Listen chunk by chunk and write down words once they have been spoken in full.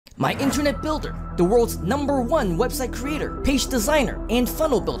My Internet Builder, the world's #1 website creator, page designer, and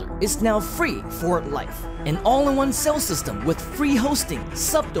funnel builder, is now free for life. An all-in-one sales system with free hosting,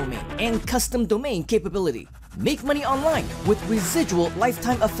 subdomain, and custom domain capability. Make money online with residual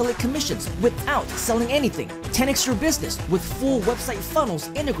lifetime affiliate commissions without selling anything. 10x your business with full website funnels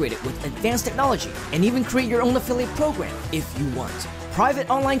integrated with advanced technology, and even create your own affiliate program if you want. Private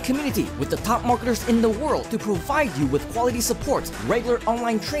online community with the top marketers in the world to provide you with quality support, regular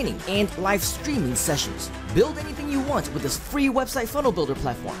online training, and live streaming sessions. Build anything you want with this free website funnel builder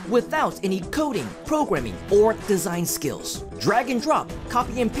platform without any coding, programming, or design skills. Drag and drop,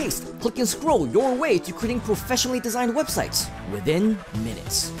 copy and paste, click and scroll your way to creating professionally designed websites within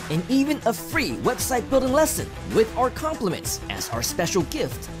minutes. And even a free website building lesson with our compliments as our special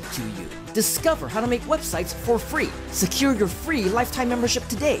gift to you. Discover how to make websites for free. Secure your free lifetime membership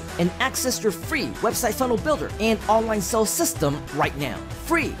today and access your free website funnel builder and online sales system right now.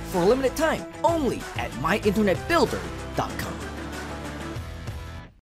 Free for a limited time only at MYINTERNETBUILDER.com.